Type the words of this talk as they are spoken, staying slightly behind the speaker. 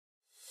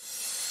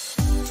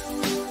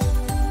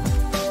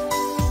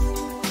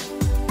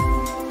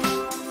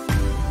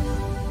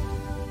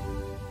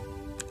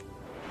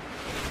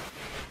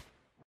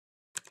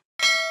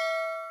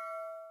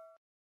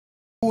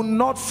Do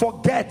not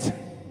forget.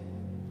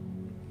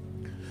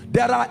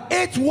 There are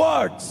 8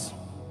 words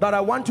that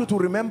I want you to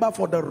remember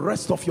for the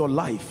rest of your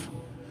life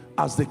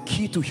as the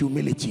key to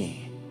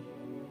humility.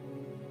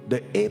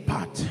 The A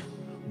part,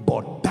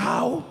 but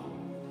thou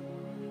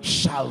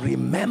shalt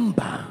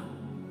remember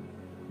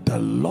the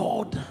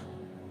Lord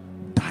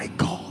thy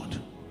God.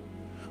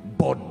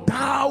 But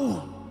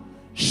thou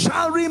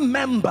shalt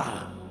remember,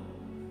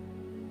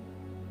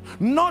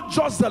 not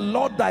just the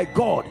Lord thy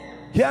God.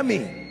 Hear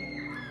me.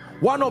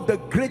 One of the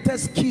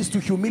greatest keys to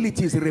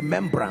humility is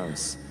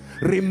remembrance.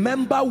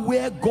 Remember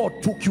where God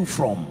took you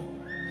from,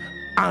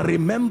 and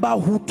remember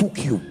who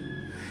took you.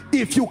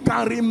 If you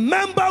can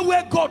remember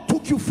where God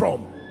took you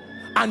from,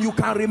 and you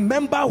can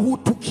remember who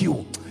took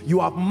you, you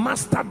have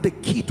mastered the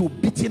key to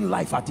beating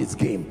life at its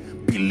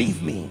game.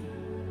 Believe me.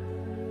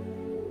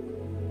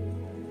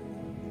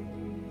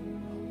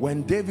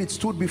 When David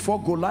stood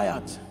before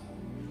Goliath,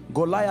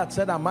 Goliath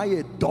said, am I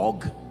a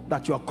dog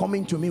that you are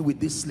coming to me with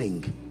this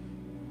sling?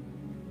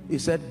 He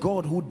said,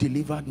 God who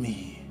delivered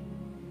me,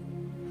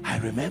 I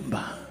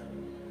remember.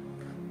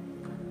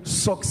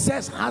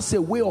 Success has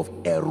a way of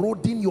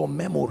eroding your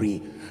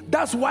memory.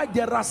 That's why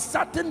there are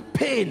certain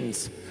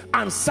pains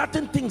and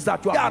certain things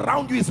that you are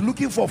around you is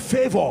looking for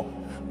favor,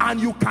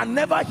 and you can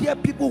never hear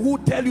people who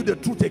tell you the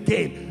truth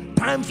again.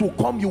 Times will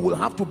come you will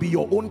have to be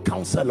your own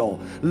counselor.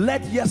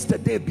 Let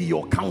yesterday be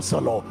your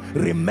counselor.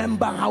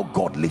 Remember how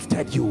God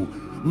lifted you.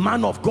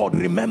 Man of God,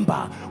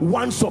 remember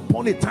once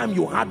upon a time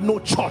you had no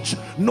church,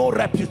 no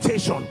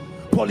reputation.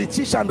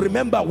 Politician,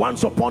 remember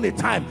once upon a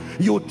time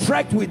you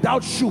trekked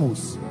without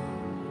shoes.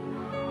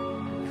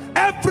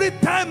 Every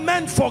time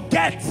men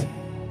forget,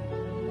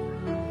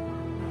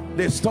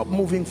 they stop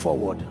moving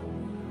forward.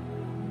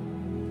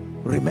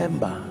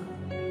 Remember,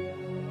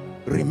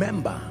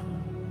 remember,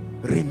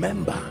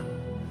 remember.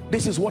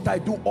 This is what I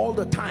do all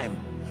the time.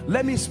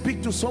 Let me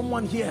speak to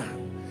someone here.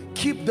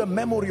 Keep the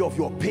memory of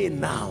your pain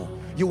now.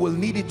 You will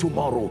need it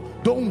tomorrow.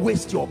 Don't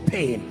waste your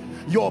pain.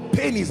 Your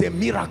pain is a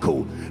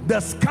miracle. The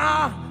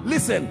scar,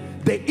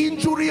 listen, the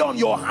injury on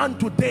your hand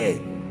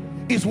today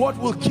is what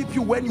will keep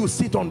you when you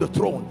sit on the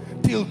throne.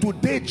 Till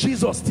today,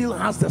 Jesus still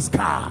has the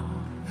scar.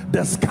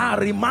 The scar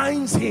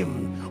reminds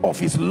him of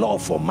his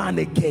love for man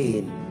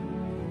again.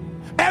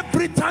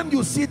 Every time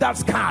you see that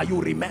scar,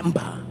 you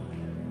remember.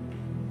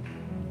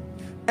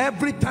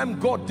 Every time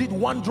God did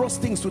wondrous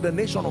things to the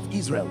nation of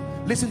Israel,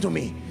 listen to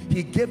me,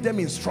 he gave them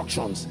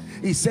instructions.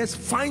 He says,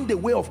 find a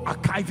way of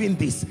archiving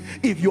this.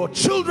 If your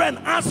children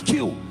ask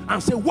you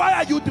and say, why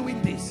are you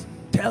doing this?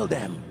 Tell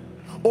them,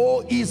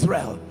 oh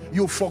Israel,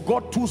 you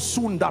forgot too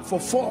soon that for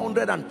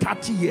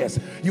 430 years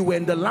you were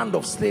in the land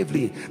of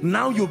slavery.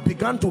 Now you've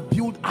begun to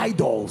build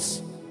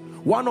idols.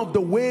 One of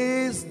the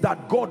ways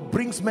that God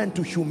brings men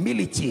to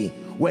humility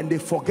when they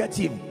forget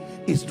him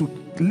is to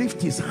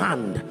lift his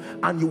hand,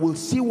 and you will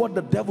see what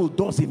the devil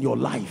does in your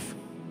life.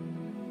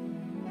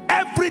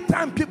 Every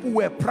time people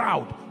were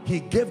proud, he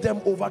gave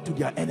them over to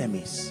their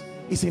enemies.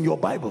 It's in your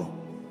Bible.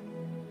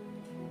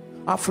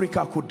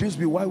 Africa, could this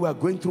be why we are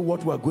going through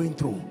what we are going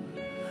through?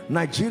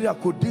 Nigeria,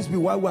 could this be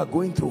why we are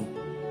going through?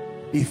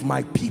 If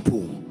my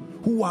people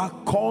who are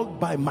called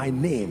by my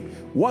name,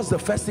 what's the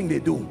first thing they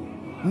do?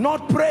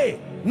 Not pray,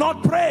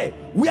 not pray.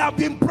 We have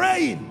been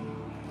praying.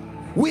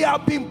 We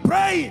have been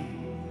praying.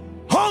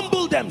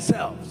 Humble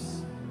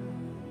themselves.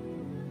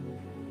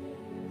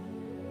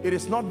 It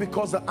is not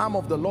because the arm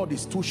of the Lord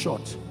is too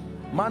short.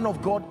 Man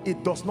of God,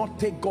 it does not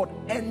take God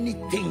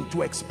anything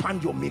to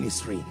expand your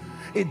ministry.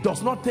 It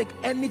does not take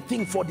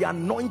anything for the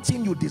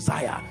anointing you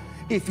desire.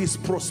 If it's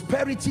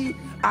prosperity,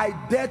 I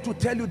dare to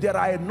tell you there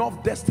are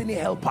enough destiny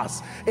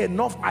helpers,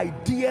 enough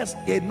ideas,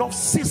 enough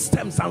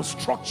systems and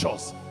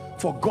structures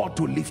for God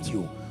to lift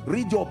you.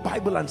 Read your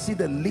Bible and see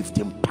the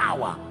lifting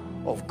power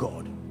of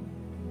God.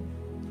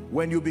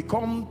 When you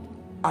become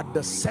at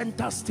the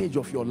center stage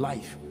of your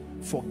life,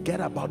 forget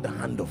about the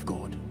hand of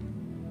God.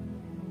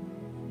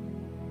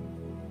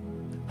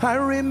 I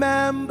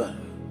remember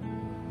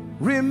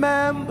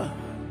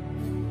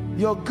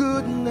your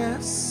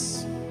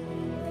goodness.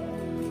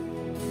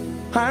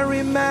 I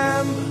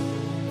remember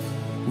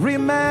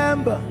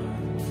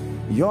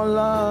your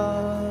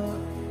love.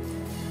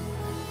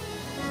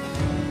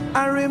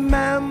 I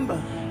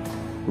remember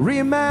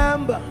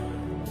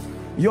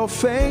your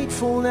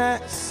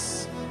faithfulness.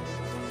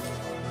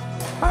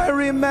 I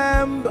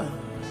remember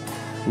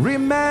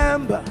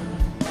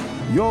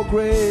your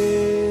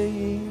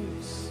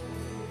grace.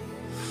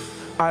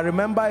 I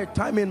remember a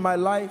time in my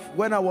life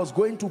when I was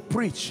going to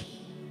preach.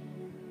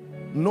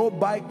 No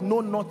bike,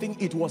 no nothing,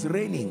 it was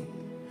raining.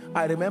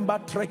 I remember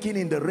trekking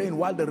in the rain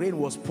while the rain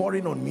was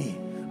pouring on me.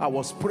 I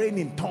was praying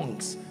in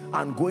tongues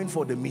and going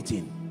for the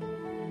meeting.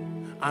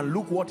 And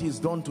look what he's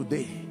done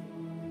today.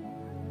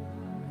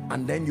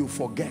 And then you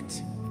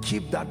forget.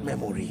 Keep that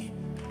memory.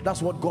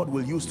 That's what God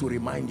will use to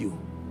remind you.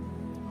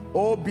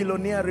 Oh,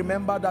 billionaire,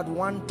 remember that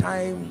one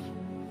time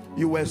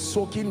you were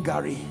soaking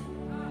Gary.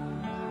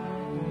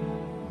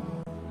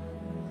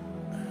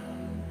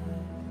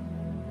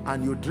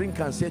 And you drink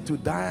and say to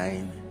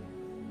dine.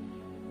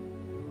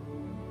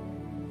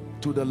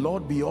 To the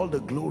Lord be all the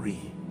glory.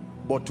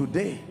 But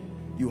today,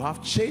 you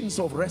have chains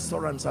of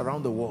restaurants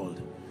around the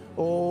world.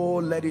 Oh,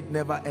 let it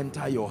never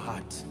enter your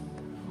heart.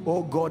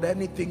 Oh God,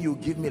 anything you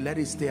give me, let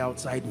it stay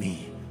outside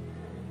me.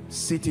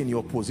 Sit in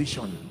your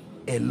position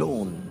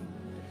alone,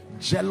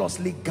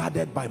 jealously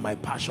guarded by my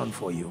passion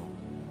for you.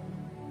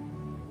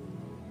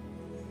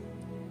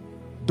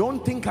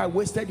 Don't think I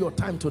wasted your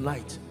time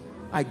tonight.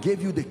 I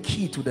gave you the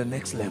key to the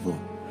next level.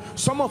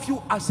 Some of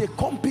you, as a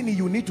company,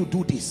 you need to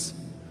do this.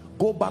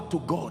 Go back to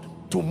God.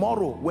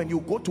 Tomorrow, when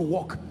you go to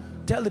work,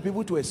 tell the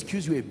people to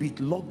excuse you a bit,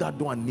 lock that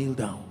door and kneel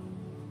down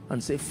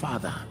and say,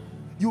 Father.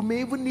 You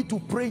may even need to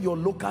pray your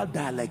local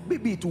dialect.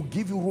 Maybe it will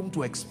give you room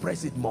to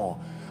express it more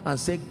and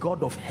say,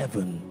 God of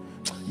heaven,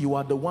 you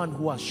are the one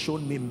who has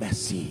shown me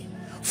mercy.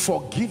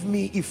 Forgive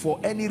me if for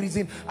any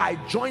reason I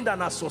joined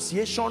an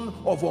association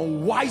of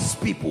unwise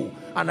people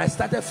and I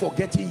started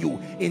forgetting you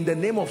in the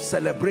name of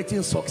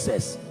celebrating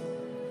success.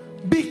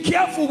 Be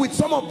careful with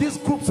some of these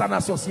groups and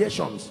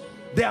associations.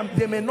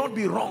 They may not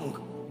be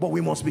wrong, but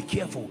we must be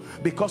careful,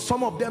 because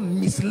some of them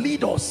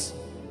mislead us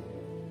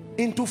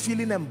into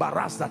feeling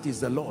embarrassed that is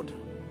the Lord.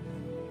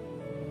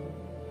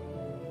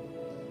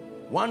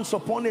 Once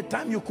upon a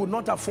time, you could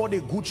not afford a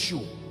good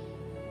shoe,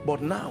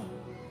 but now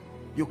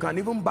you can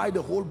even buy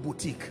the whole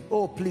boutique.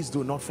 Oh, please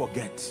do not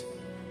forget,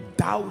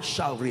 thou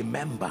shalt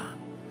remember.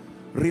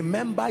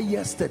 Remember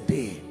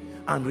yesterday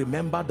and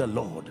remember the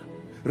Lord.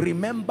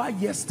 Remember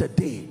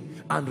yesterday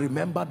and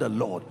remember the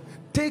Lord.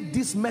 Take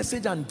this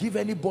message and give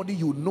anybody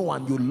you know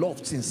and you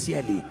love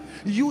sincerely.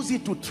 Use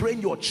it to train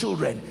your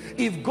children.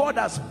 If God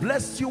has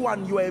blessed you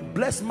and you are a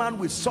blessed man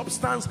with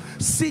substance,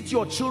 sit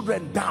your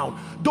children down.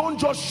 Don't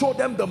just show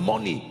them the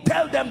money.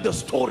 Tell them the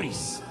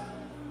stories.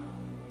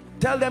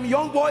 Tell them,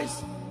 young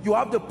boys, you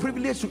have the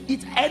privilege to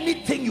eat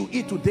anything you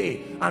eat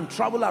today and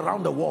travel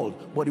around the world.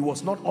 But it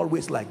was not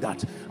always like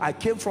that. I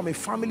came from a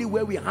family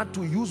where we had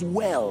to use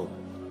well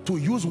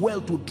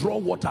to draw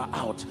water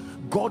out.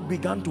 God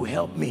began to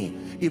help me.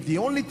 If the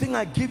only thing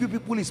I give you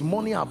people is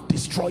money, I've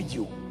destroyed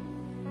you.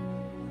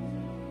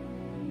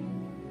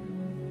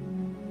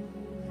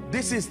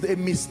 This is a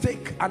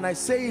mistake, and I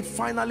say it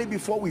finally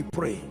before we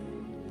pray.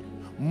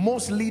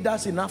 Most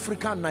leaders in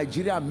Africa and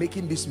Nigeria are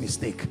making this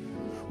mistake.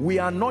 We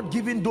are not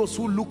giving those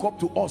who look up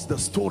to us the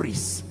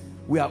stories.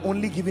 We are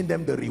only giving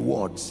them the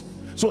rewards.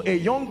 So a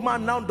young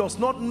man now does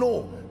not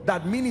know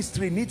that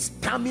ministry needs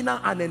stamina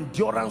and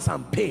endurance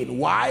and pain.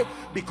 Why?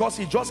 Because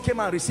he just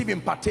came and received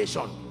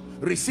impartation,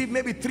 received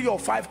maybe 3 or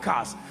 5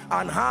 cars,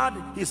 and had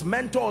his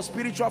mentor or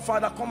spiritual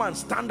father come and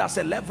stand as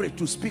a leverage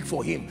to speak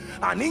for him.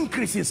 An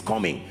increase is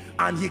coming,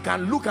 and he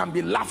can look and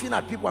be laughing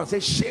at people and say,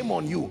 shame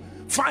on you.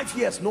 5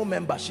 years, no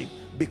membership,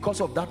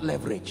 because of that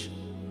leverage.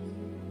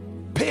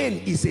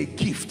 Pain is a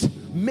gift.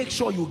 Make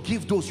sure you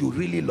give those you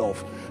really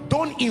love.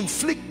 Don't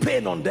inflict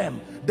pain on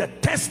them. The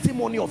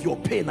testimony of your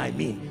pain, I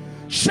mean.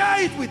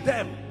 Share it with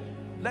them.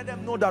 Let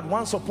them know that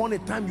once upon a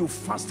time you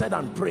fasted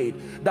and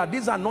prayed, that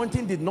this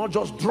anointing did not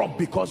just drop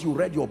because you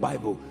read your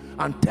Bible.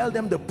 And tell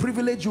them the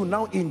privilege you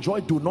now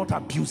enjoy, do not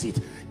abuse it.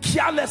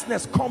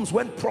 Carelessness comes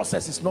when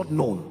process is not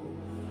known.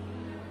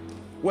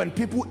 When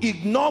people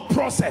ignore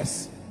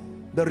process,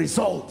 the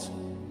result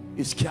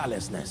is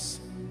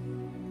carelessness.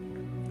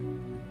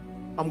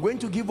 I'm going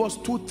to give us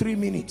 2-3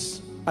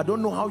 minutes. I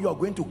don't know how you are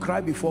going to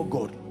cry before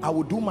God. I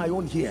will do my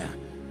own here.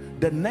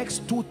 The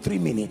next 2-3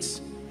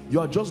 minutes,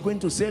 you are just going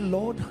to say,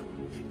 Lord,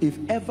 if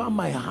ever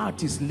my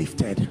heart is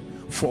lifted,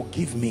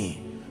 forgive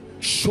me.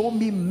 Show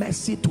me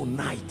mercy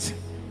tonight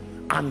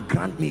and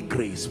grant me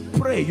grace.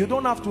 Pray. You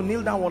don't have to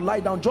kneel down or lie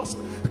down. Just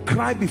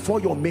cry before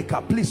your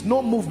maker. Please,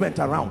 no movement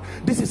around.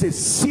 This is a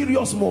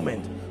serious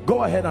moment.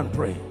 Go ahead and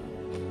pray.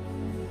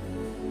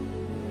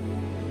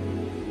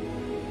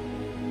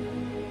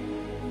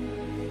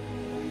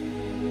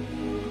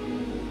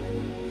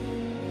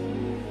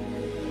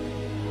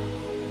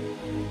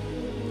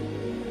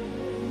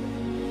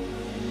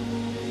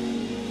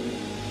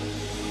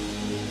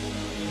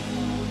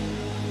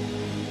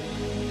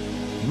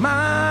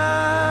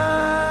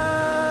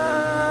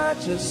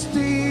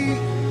 Majesty,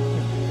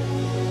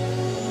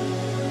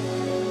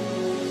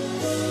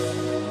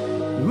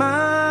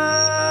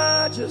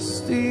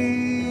 majesty,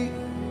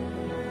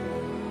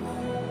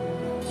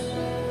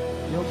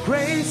 your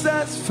grace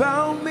has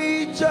found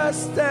me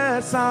just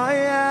as I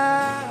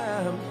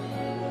am,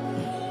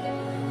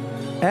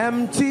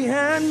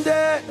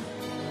 empty-handed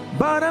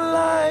but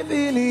alive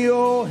in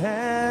your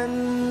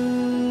hands.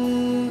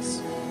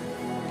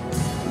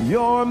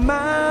 Your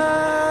majesty,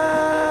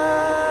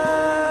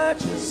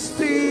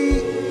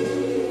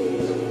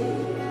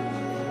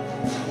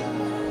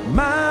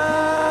 majesty,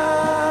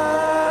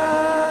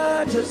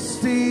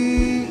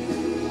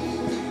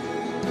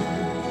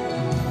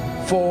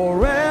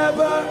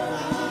 forever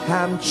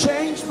I'm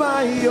changed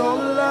by your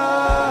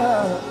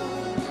love.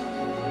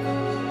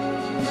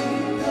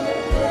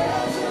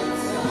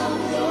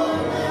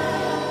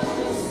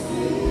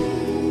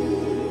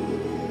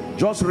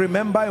 Just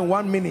remember in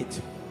 1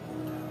 minute.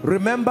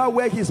 Remember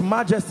where his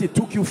majesty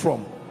took you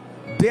from.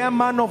 Dear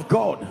man of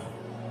God,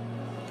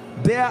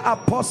 dear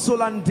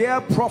apostle and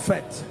dear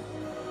prophet,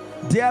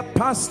 dear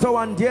pastor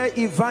and dear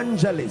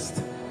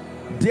evangelist,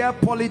 dear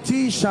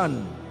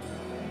politician,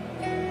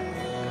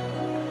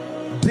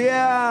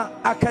 dear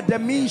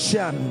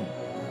academician,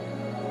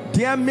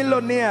 dear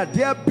millionaire,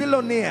 dear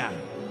billionaire,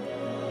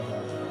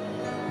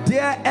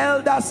 dear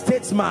elder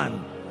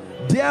statesman,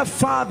 dear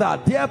father,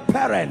 dear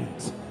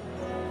parent,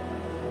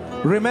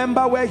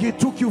 remember where he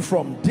took you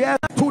from, dear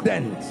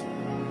student,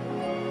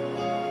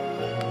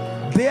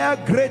 dear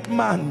great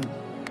man,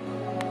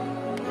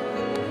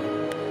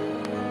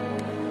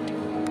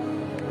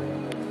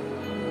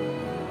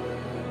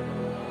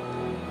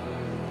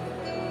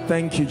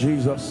 thank you,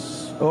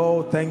 Jesus.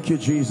 Oh, thank you,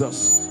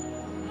 Jesus.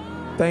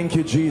 Thank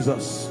you,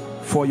 Jesus,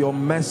 for your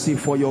mercy,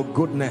 for your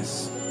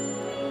goodness.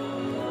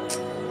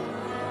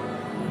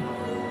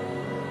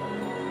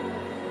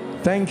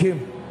 Thank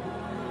him.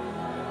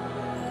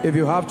 If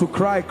you have to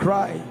cry,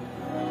 cry.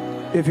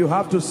 If you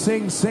have to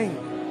sing, sing.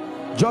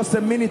 Just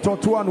a minute or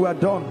two and we're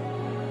done.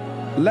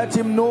 Let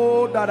him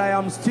know that I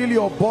am still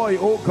your boy,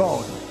 oh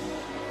God.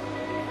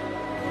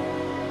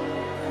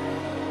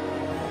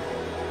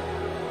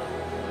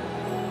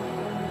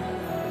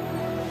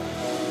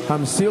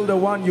 I'm still the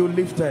one you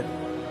lifted.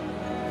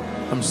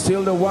 I'm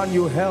still the one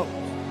you helped.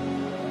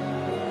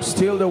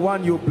 Still the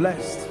one you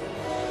blessed.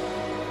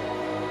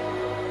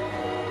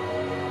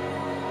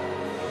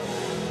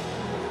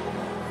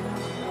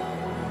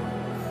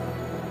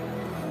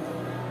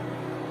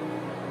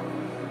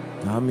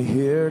 I'm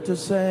here to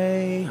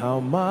say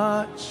how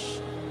much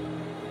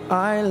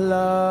I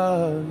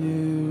love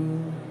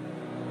you.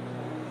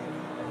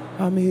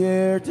 I'm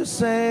here to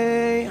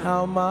say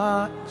how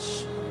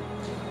much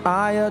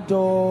I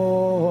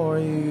adore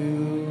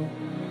you.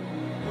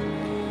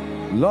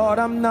 Lord,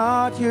 I'm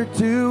not here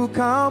to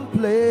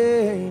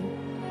complain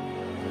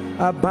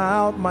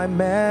about my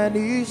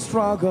many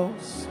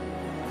struggles.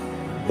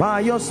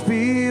 By your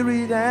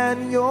Spirit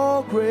and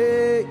your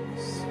grace,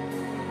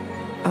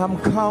 I'm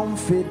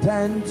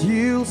confident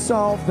you'll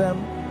solve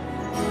them.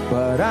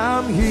 But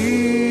I'm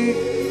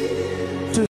here